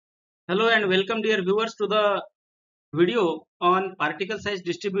Hello and welcome dear viewers to the video on particle size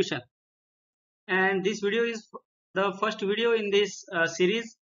distribution, and this video is the first video in this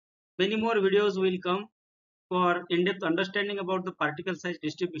series. Many more videos will come for in-depth understanding about the particle size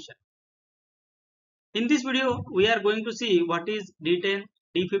distribution. In this video we are going to see what is D10,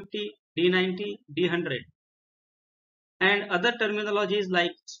 D50, D90, D100 and other terminologies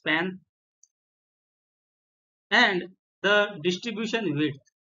like span and the distribution width.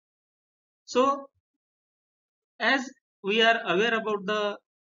 So as we are aware about the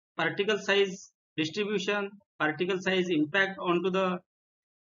particle size distribution, particle size impact onto the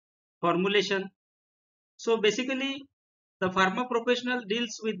formulation. So basically the pharma professional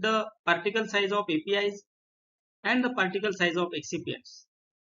deals with the particle size of APIs and the particle size of excipients.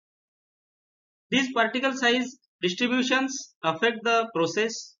 These particle size distributions affect the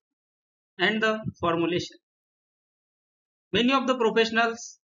process and the formulation. Many of the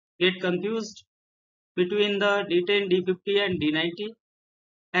professionals get confused between the D10, D50 and D90,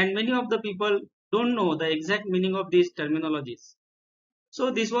 and many of the people don't know the exact meaning of these terminologies.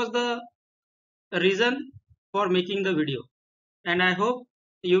 So this was the reason for making the video, and I hope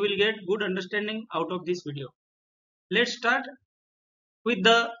you will get good understanding out of this video. Let's start with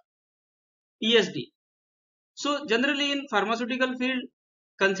the PSD. So generally in pharmaceutical field,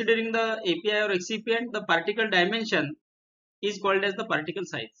 considering the API or excipient, the particle dimension is called as the particle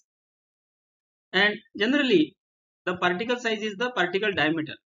size, and generally the particle size is the particle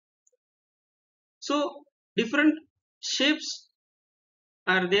diameter. So different shapes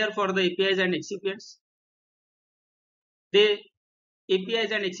are there for the APIs and excipients. The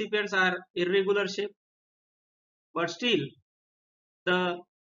APIs and excipients are irregular shape, but still the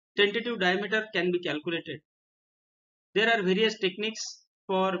tentative diameter can be calculated. There are various techniques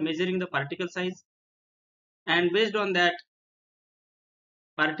for measuring the particle size, and based on that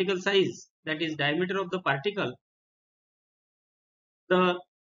particle size, that is diameter of the particle, the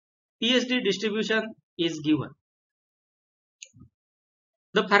PSD distribution is given.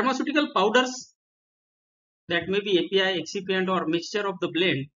 The pharmaceutical powders, that may be API, excipient or mixture of the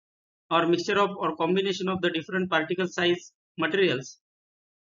blend or mixture of or combination of the different particle size materials,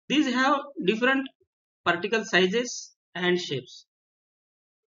 these have different particle sizes and shapes.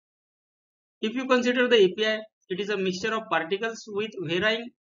 If you consider the API, it is a mixture of particles with varying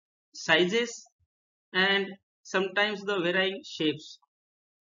sizes and sometimes the varying shapes.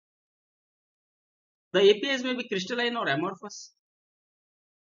 The APIs may be crystalline or amorphous.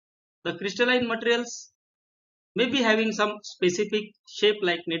 The crystalline materials may be having some specific shape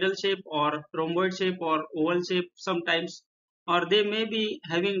like needle shape or rhomboid shape or oval shape sometimes, or they may be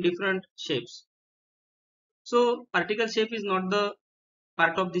having different shapes. So particle shape is not the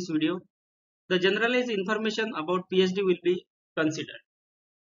part of this video. The generalized information about PSD will be considered.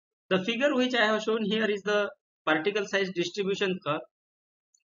 The figure which I have shown here is the particle size distribution curve.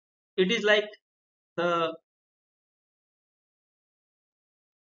 It is like the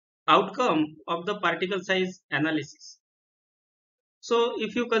outcome of the particle size analysis. So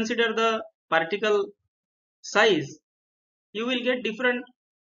if you consider the particle size, you will get different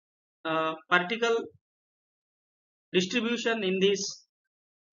particle distribution in this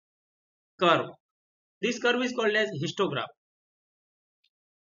curve. This curve is called as histogram.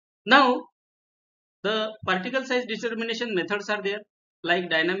 Now the particle size determination methods are there, like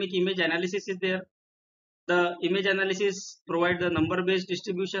dynamic image analysis is there. The image analysis provide the number based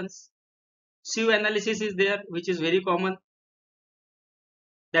distributions. Sieve analysis is there, which is very common,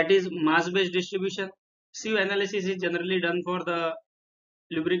 that is mass based distribution. Sieve analysis is generally done for the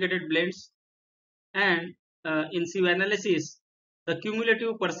lubricated blends, and in sieve analysis the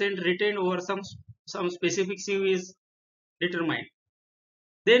cumulative percent retained over some specific sieve is determined.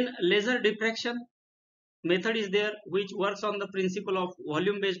 Then laser diffraction method is there, which works on the principle of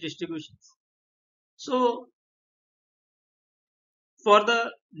volume based distributions. So for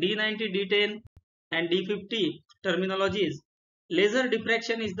the D90, D10 and D50 terminologies, laser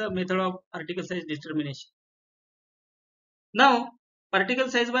diffraction is the method of particle size determination. Now particle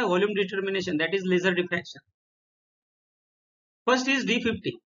size by volume determination, that is laser diffraction. First is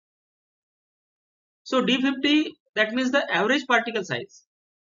D50. So D50, that means the average particle size.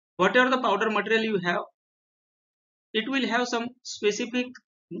 Whatever the powder material you have, it will have some specific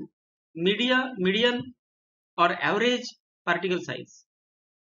median or average particle size.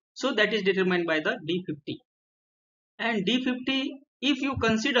 So that is determined by the D50. And D50, if you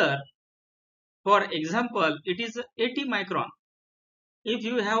consider, for example, it is 80 micron. If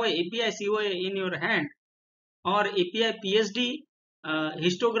you have a API COA in your hand or API PSD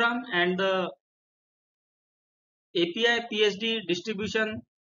histogram and the API PSD distribution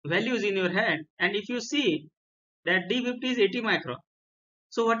values in your hand, and if you see that D50 is 80 micron,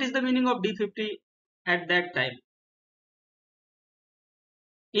 so what is the meaning of D50 at that time?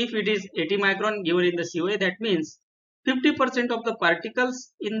 If it is 80 micron given in the COA, that means 50% of the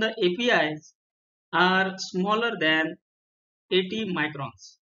particles in the APIs are smaller than 80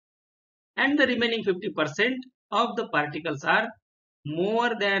 microns, and the remaining 50% of the particles are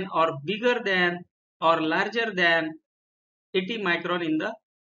more than or bigger than or larger than 80 micron in the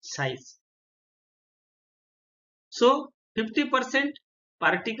size. So 50%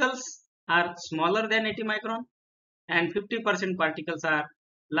 particles are smaller than 80 micron and 50% particles are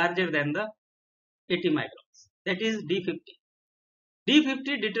larger than the 80 microns. That is D50.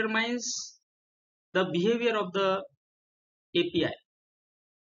 D50 determines the behavior of the API.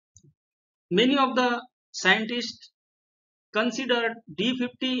 Many of the scientists considered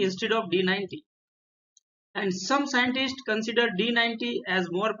D50 instead of D90, and some scientists consider D90 as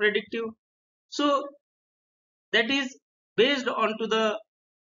more predictive. So that is based on to the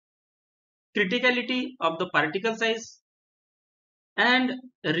criticality of the particle size and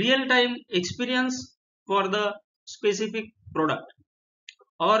real-time experience for the specific product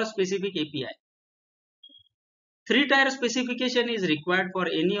or specific API. 3-tier specification is required for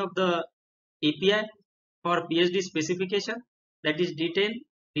any of the API for PSD specification, that is D10,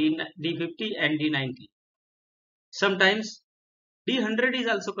 D50 and D90. Sometimes D100 is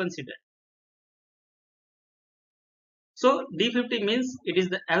also considered. So D50 means it is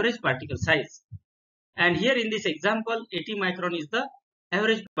the average particle size, and here in this example 80 micron is the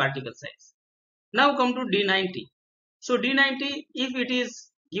average particle size. Now come to D90. So D90, if it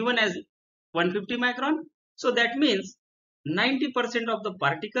is given as 150 micron, so that means 90% of the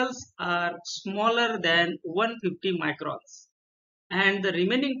particles are smaller than 150 microns, and the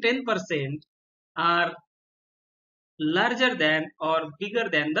remaining 10% are larger than or bigger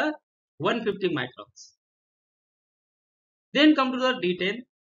than the 150 microns. Then come to the D10.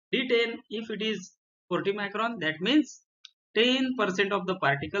 D10, if it is 40 micron, that means 10% of the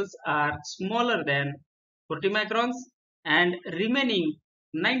particles are smaller than 40 microns, and remaining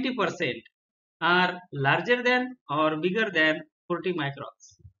 90% are larger than or bigger than 40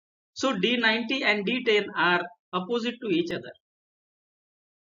 microns. So D90 and D10 are opposite to each other.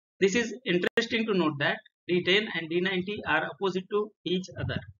 This is interesting to note that D10 and D90 are opposite to each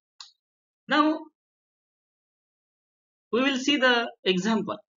other. Now we will see the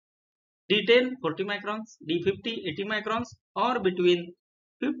example. D10 40 microns, D50 80 microns, or between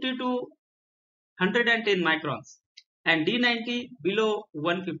 50 to 110 microns, and D90 below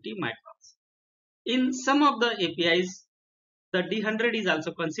 150 microns. In some of the APIs, the D100 is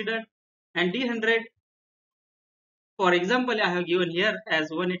also considered, and D100, for example, I have given here as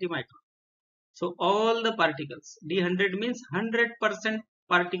 180 microns. So all the particles, D100 means 100%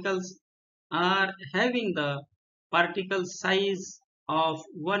 particles are having the particle size of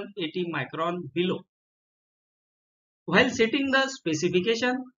 180 micron below. While setting the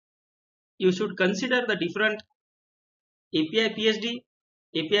specification, you should consider the different API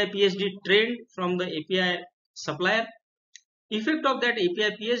PSD trend from the API supplier, effect of that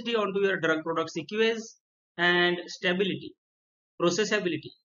API PSD onto your drug product CQAs, and stability,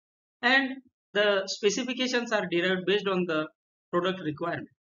 processability, and the specifications are derived based on the product requirement.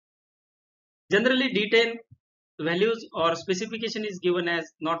 Generally D10 values or specification is given as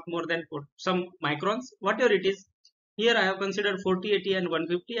not more than some microns, whatever it is. Here I have considered 40, 80 and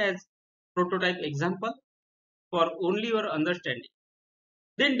 150 as prototype example for only your understanding.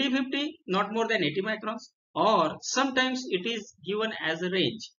 Then D50 not more than 80 microns, or sometimes it is given as a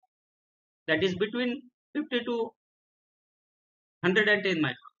range, that is between 50 to 110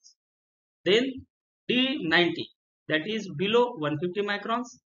 microns. Then D90, that is below 150 microns,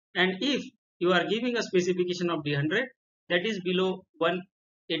 and if you are giving a specification of D100, that is below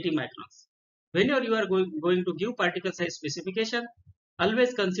 180 microns. Whenever you are going to give particle size specification,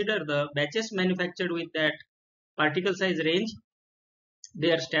 always consider the batches manufactured with that particle size range,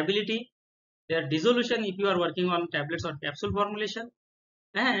 their stability, their dissolution if you are working on tablets or capsule formulation,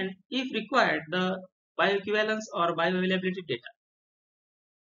 and if required the bioequivalence or bioavailability data.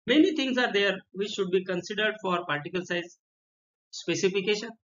 Many things are there which should be considered for particle size specification,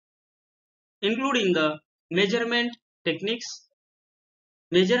 including the measurement techniques,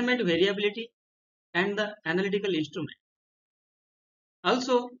 measurement variability, and the analytical instrument.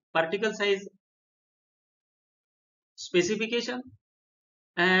 Also, particle size specification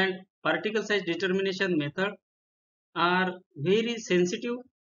and particle size determination method are very sensitive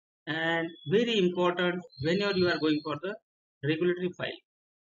and very important whenever you are going for the regulatory file.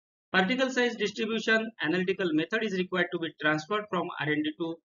 Particle size distribution analytical method is required to be transferred from R&D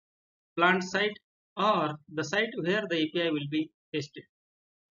to plant site or the site where the API will be tested.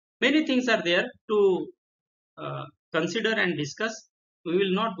 Many things are there to consider and discuss. We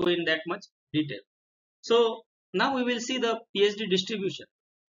will not go in that much detail. So now we will see the PSD distribution.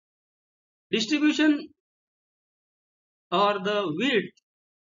 Distribution or the width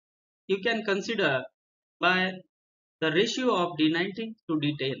you can consider by the ratio of D90 to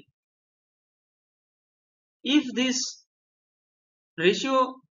D10. If this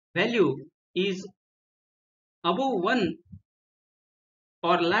ratio value is above 1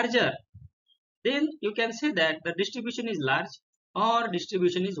 or larger, then you can say that the distribution is large or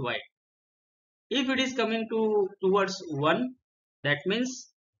distribution is wide. If it is coming towards 1, that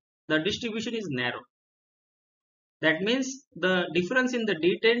means the distribution is narrow. That means the difference in the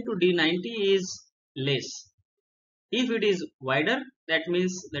D10 to D90 is less. If it is wider, that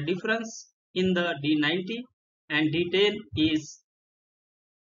means the difference in the D90 and D10 is,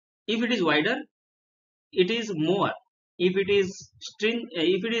 if it is wider, it is more. If it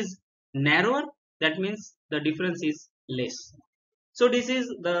is narrower, that means the difference is less. So this is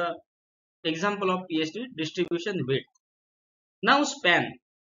the example of PSD distribution width. Now span.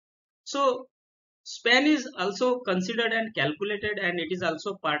 So span is also considered and calculated, and it is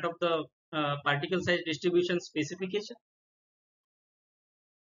also part of the particle size distribution specification.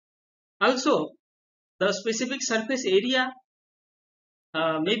 Also, the specific surface area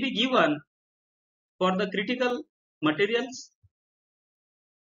may be given for the critical materials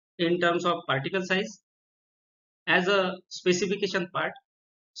in terms of particle size as a specification part.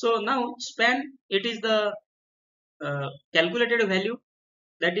 So now span, it is the calculated value,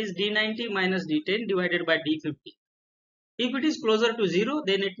 that is D90 minus D10 divided by D50. If it is closer to 0,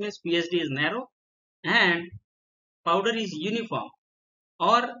 then it means PSD is narrow and powder is uniform,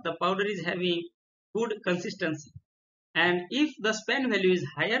 or the powder is having good consistency. And if the span value is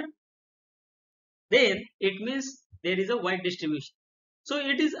higher, then it means there is a wide distribution. So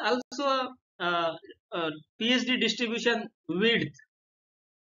it is also a PSD distribution width.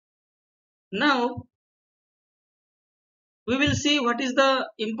 Now we will see what is the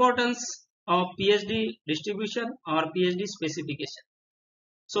importance of PSD distribution or PSD specification.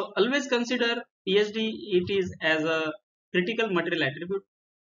 So always consider PSD, it is as a critical material attribute,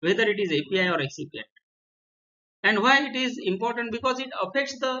 whether it is API or excipient. And why it is important? Because it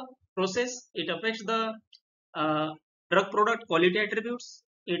affects the process, it affects the drug product quality attributes,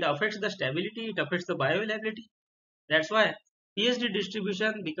 it affects the stability, it affects the bioavailability. That's why PSD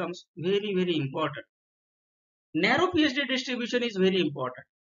distribution becomes very, very important. Narrow PSD distribution is very important,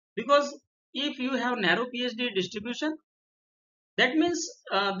 because if you have narrow PSD distribution, that means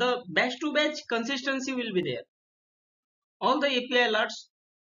the batch to batch consistency will be there. All the API lots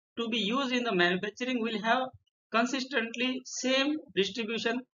to be used in the manufacturing will have consistently same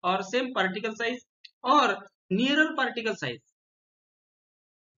distribution or same particle size or nearer particle size.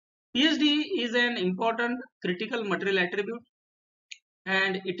 PSD is an important critical material attribute,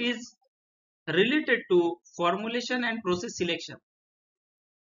 and it is related to formulation and process selection.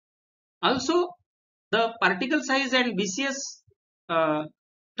 Also, the particle size and BCS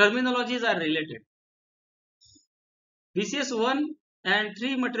terminologies are related. BCS 1 and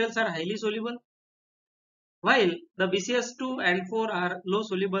 3 materials are highly soluble, while the BCS 2 and 4 are low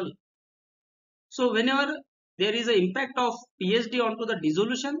soluble. So whenever there is an impact of PSD onto the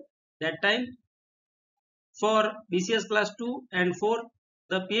dissolution, that time for BCS class 2 and 4,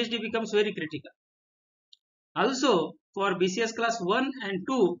 the PSD becomes very critical. Also for BCS class 1 and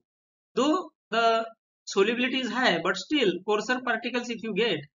 2, though the solubility is high, but still coarser particles if you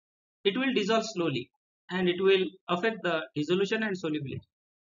get, it will dissolve slowly and it will affect the dissolution and solubility.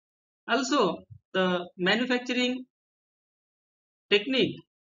 Also, the manufacturing technique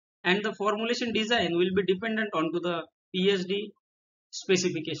and the formulation design will be dependent onto the PSD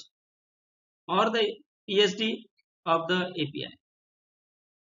specification or the PSD of the API.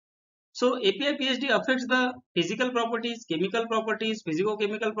 So API PSD affects the physical properties, chemical properties,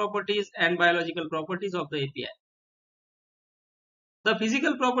 physicochemical properties and biological properties of the API. The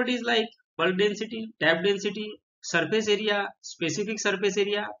physical properties like bulk density, tap density, surface area, specific surface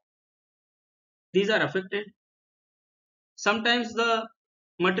area, these are affected. Sometimes the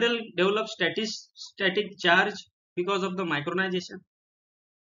material develops static charge because of the micronization.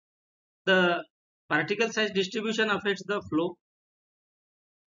 The particle size distribution affects the flow.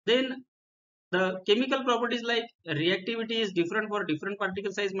 Then the chemical properties like reactivity is different for different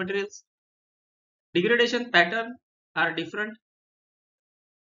particle size materials. Degradation pattern are different.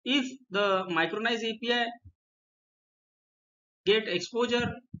 If the micronized API get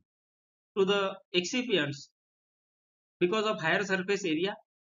exposure to the excipients because of higher surface area,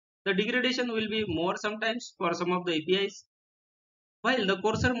 the degradation will be more sometimes for some of the APIs, while the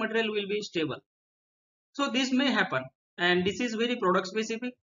coarser material will be stable. So this may happen, and this is very product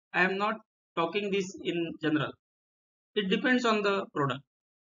specific. I am not talking this in general. It depends on the product.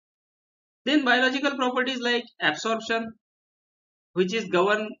 Then biological properties like absorption, which is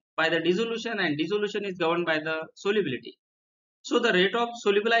governed by the dissolution, and dissolution is governed by the solubility. So the rate of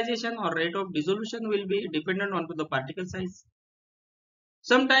solubilization or rate of dissolution will be dependent on to the particle size.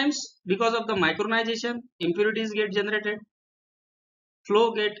 Sometimes because of the micronization, impurities get generated,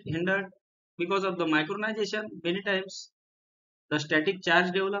 flow get hindered. Because of the micronization, many times the static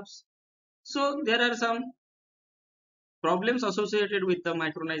charge develops. So there are some problems associated with the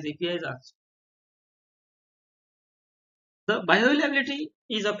micronized APIs also. The bioavailability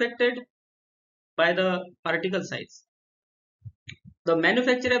is affected by the particle size. The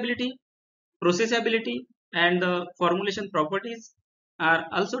manufacturability, processability, and the formulation properties are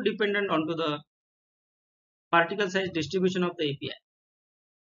also dependent onto the particle size distribution of the API.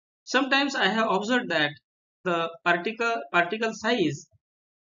 Sometimes I have observed that the particle size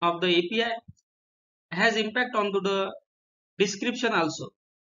of the API has impact onto the description also.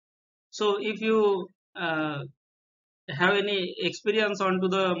 So if you have any experience onto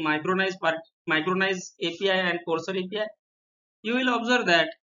the micronized API and coarser API, you will observe that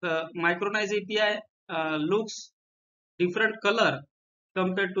the micronized API looks different color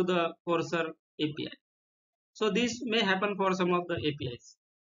compared to the coarser API. So this may happen for some of the APIs,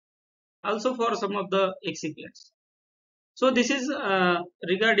 also for some of the excipients. So this is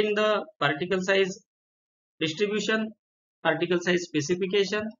regarding the particle size distribution, particle size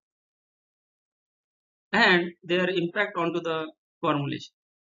specification, and their impact onto the formulation.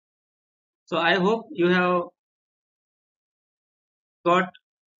 So I hope you have got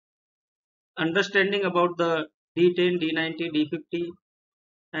understanding about the D10, D90, D50,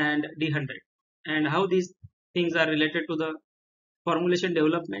 and D100, and how these things are related to the formulation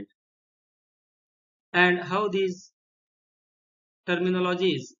development, and how these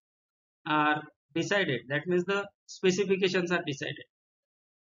terminologies are decided. That means the specifications are decided.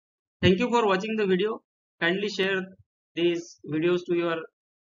 Thank you for watching the video. Kindly share these videos to your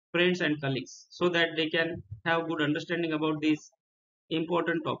friends and colleagues so that they can have good understanding about these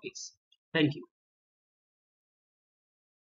important topics. Thank you.